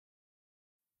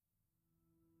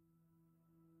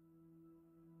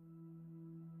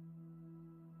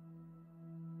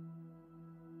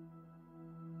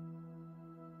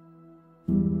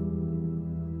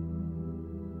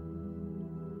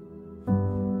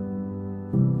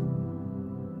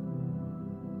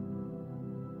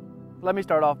Let me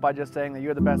start off by just saying that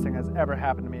you're the best thing that's ever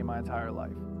happened to me in my entire life.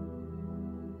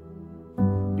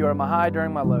 You are my high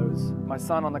during my lows, my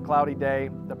sun on the cloudy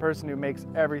day, the person who makes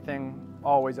everything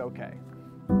always okay.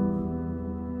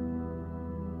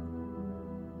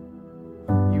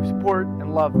 You support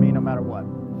and love me no matter what.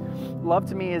 Love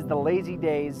to me is the lazy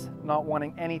days, not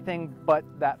wanting anything but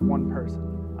that one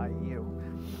person, i.e. you.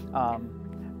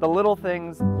 The little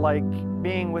things like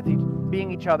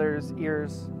being each other's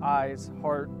ears, eyes,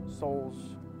 heart, souls,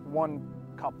 one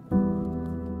couple.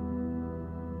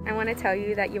 I want to tell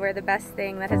you that you are the best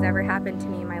thing that has ever happened to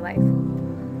me in my life.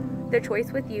 The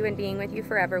choice with you and being with you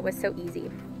forever was so easy.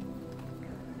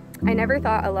 I never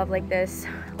thought a love like this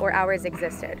or ours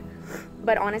existed.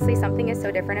 But honestly, something is so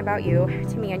different about you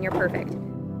to me, and you're perfect.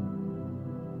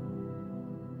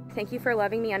 Thank you for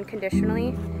loving me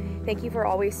unconditionally. Thank you for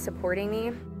always supporting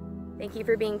me. Thank you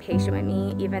for being patient with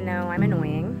me, even though I'm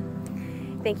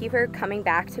annoying. Thank you for coming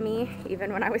back to me,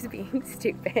 even when I was being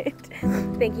stupid.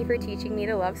 Thank you for teaching me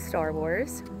to love Star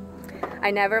Wars.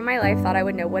 I never in my life thought I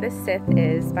would know what a Sith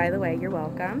is. By the way, you're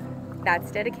welcome.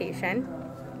 That's dedication.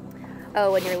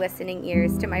 Oh, and your listening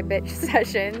ears to my bitch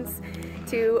sessions,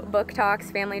 to book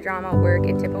talks, family drama, work,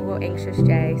 and typical anxious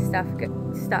J stuff.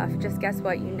 Just guess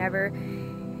what? You never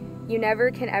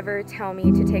can ever tell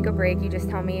me to take a break. You just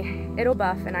tell me it'll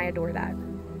buff, and I adore that.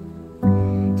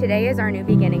 Today is our new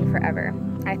beginning forever.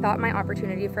 I thought my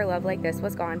opportunity for love like this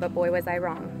was gone, but boy was I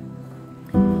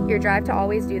wrong. Your drive to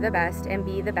always do the best and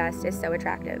be the best is so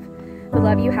attractive. The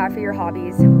love you have for your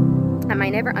hobbies. I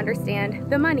might never understand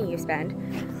the money you spend,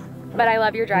 but I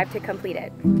love your drive to complete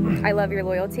it. I love your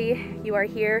loyalty. You are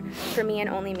here for me and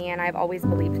only me, and I've always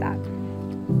believed that.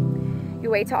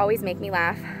 Your way to always make me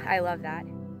laugh. I love that.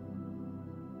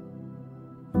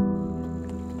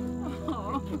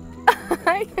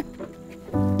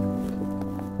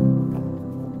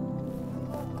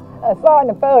 I saw it in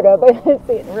a photo, but I didn't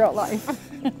see it in real life.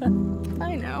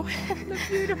 I know. It's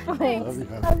beautiful. Thanks.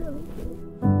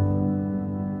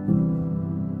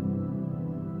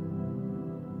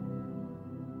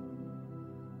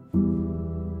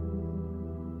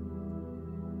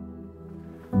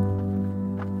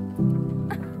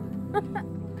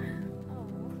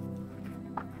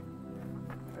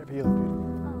 Baby, you look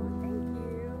beautiful. Oh, thank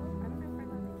you.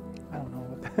 I don't know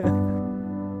if I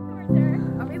don't know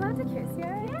what Are we allowed to kiss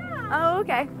yet? Yeah. Oh,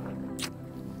 okay.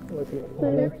 Do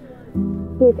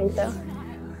you think so?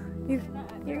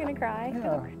 You're gonna cry?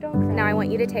 Yeah. Don't cry. Now I want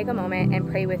you to take a moment and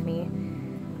pray with me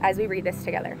as we read this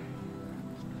together.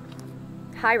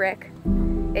 Hi, Rick.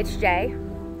 It's Jay.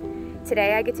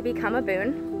 Today I get to become a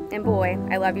boon, and boy,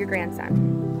 I love your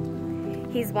grandson.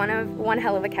 He's one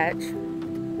hell of a catch.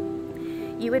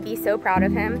 You would be so proud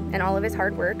of him and all of his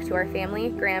hard work. To our family,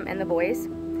 Graham, and the boys.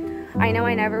 I know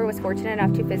I never was fortunate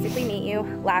enough to physically meet you,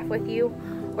 laugh with you,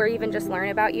 or even just learn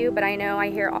about you, but I know I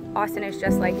hear Austin is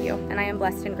just like you, and I am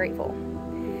blessed and grateful.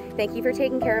 Thank you for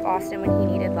taking care of Austin when he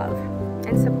needed love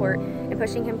and support and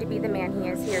pushing him to be the man he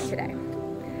is here today.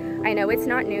 I know it's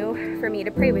not new for me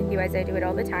to pray with you as I do it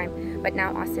all the time, but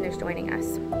now Austin is joining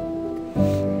us.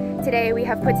 Today we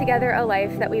have put together a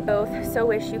life that we both so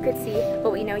wish you could see,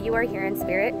 but we know you are here in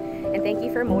spirit, and thank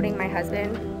you for molding my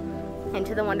husband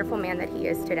into the wonderful man that he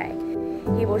is today.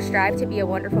 He will strive to be a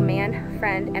wonderful man,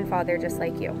 friend, and father just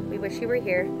like you. We wish you were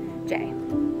here, Jay.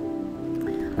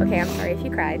 Okay, I'm sorry if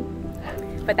you cried,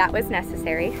 but that was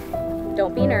necessary.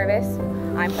 Don't be nervous.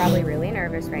 I'm probably really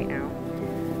nervous right now.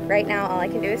 Right now, all I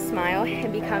can do is smile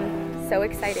and become so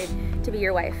excited to be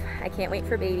your wife. I can't wait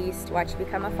for babies, to watch you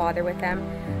become a father with them,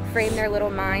 frame their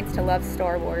little minds to love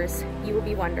Star Wars. You will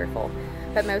be wonderful.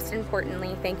 But most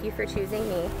importantly, thank you for choosing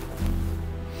me.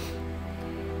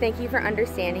 Thank you for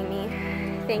understanding me.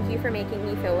 Thank you for making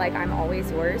me feel like I'm always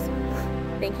yours.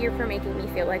 Thank you for making me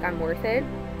feel like I'm worth it,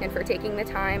 and for taking the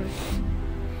time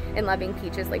and loving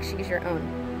Peaches like she's your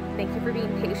own. Thank you for being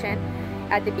patient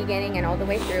at the beginning and all the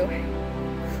way through.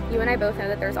 You and I both know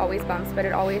that there's always bumps, but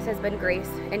it always has been grace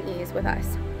and ease with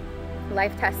us.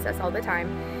 Life tests us all the time,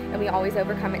 and we always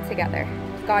overcome it together.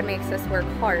 God makes us work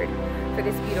hard for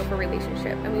this beautiful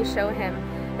relationship, and we show him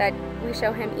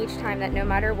each time that no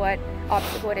matter what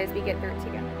obstacle it is, we get through it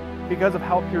together. Because of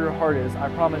how pure your heart is, I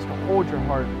promise to hold your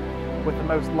heart with the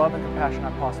most love and compassion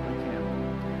I possibly can.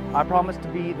 I promise to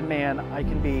be the man I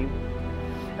can be,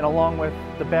 and along with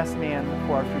the best man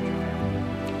for our future family.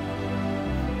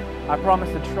 I promise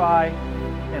to try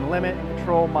and limit and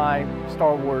control my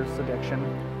Star Wars addiction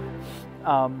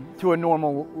to a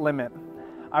normal limit.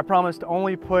 I promise to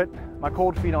only put my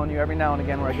cold feet on you every now and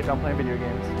again when I get done playing video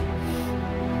games.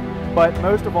 But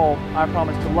most of all, I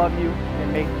promise to love you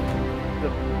and make the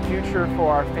future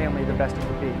for our family the best it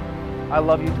could be. I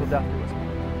love you till death do us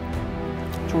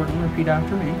part. Jordan, repeat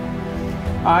after me.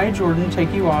 I, Jordan,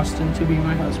 take you, Austin, to be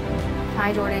my husband.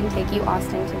 I, Jordan, take you,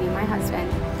 Austin, to be my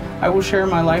husband. I will share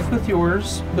my life with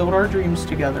yours, build our dreams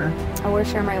together, I will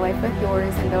share my life with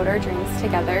yours and build our dreams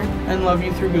together, and love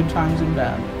you through good times and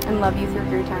bad. and love you through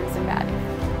good times and bad.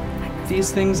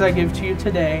 These things I give to you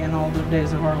today and all the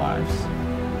days of our lives.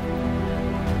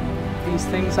 These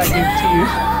things I give to you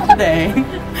today.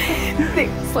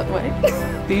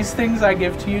 What? These things I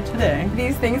give to you today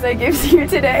These things I give to you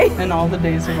today and all the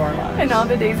days of our lives. and all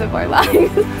the days of our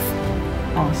lives.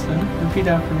 Austin, repeat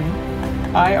after me.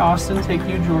 I, Austin, take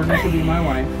you, Jordan, to be my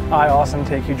wife. I, Austin,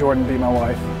 take you, Jordan, to be my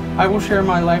wife. I will share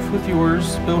my life with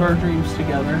yours, build our dreams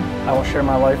together, I will share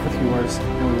my life with yours,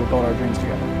 and we will build our dreams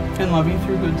together. and love you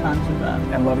through good times and bad.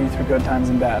 And love you through good times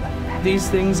and bad. These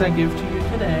things I give to you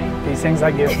today These things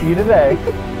I give to you today,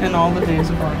 and all the days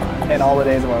of our lives. and all the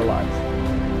days of our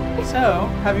lives. So,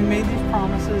 having made these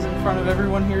promises in front of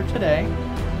everyone here today,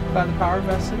 by the power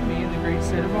vested in me in the great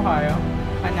state of Ohio,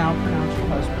 I now pronounce you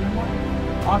husband and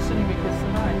wife. Austin, you may kiss the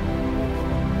bride.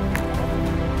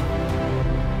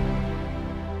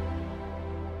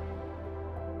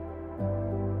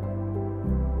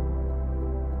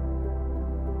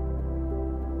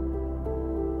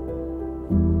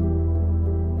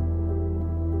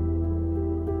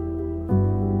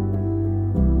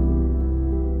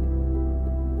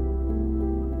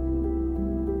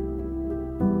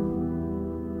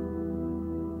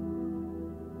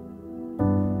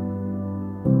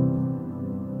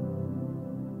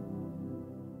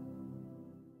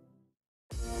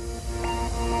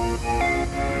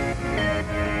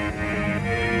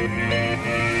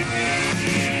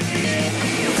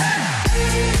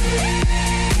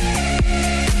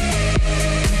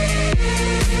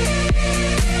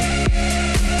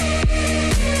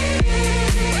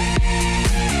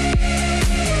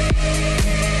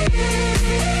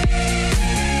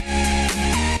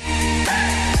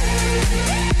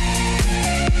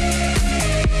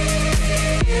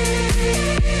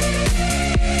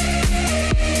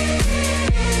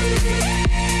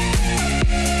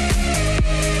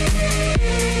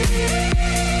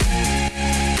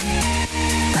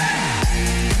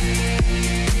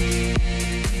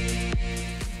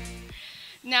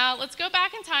 Now, let's go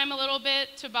back in time a little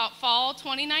bit to about fall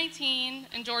 2019,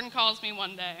 and Jordan calls me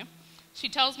one day. She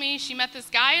tells me she met this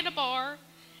guy at a bar,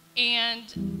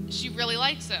 and she really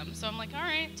likes him. So I'm like, all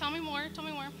right, tell me more, tell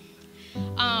me more.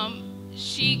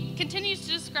 She continues to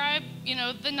describe,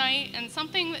 the night, and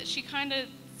something that she kind of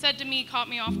said to me caught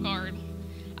me off guard.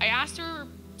 I asked her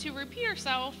to repeat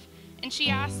herself, and she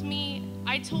asked me,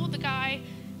 I told the guy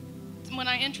when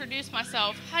I introduced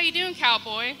myself, how you doing,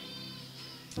 cowboy?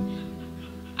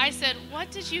 I said,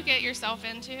 what did you get yourself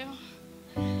into?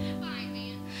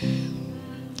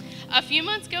 A few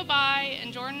months go by,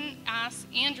 and Jordan asked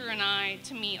Andrew and I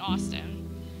to meet Austin.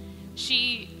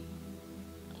 She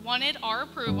wanted our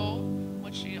approval,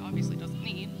 which she obviously doesn't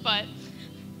need, but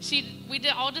we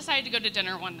all decided to go to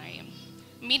dinner one night.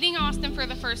 Meeting Austin for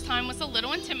the first time was a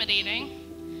little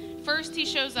intimidating. First, he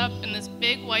shows up in this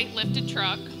big white lifted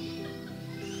truck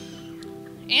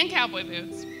and cowboy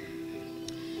boots.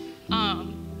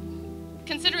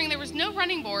 Considering there was no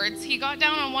running boards, he got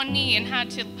down on one knee and had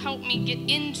to help me get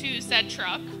into said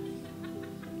truck.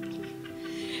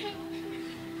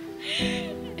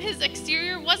 His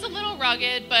exterior was a little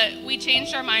rugged, but we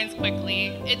changed our minds quickly.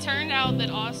 It turned out that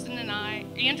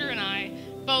Andrew and I,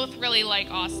 both really like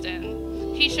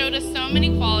Austin. He showed us so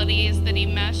many qualities that he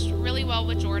meshed really well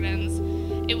with Jordan's.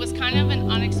 It was kind of an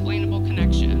unexplainable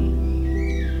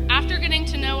connection. After getting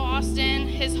to know Austin,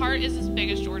 his heart is as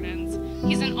big as Jordan's.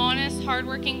 He's an honest,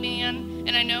 hardworking man,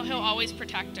 and I know he'll always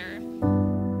protect her.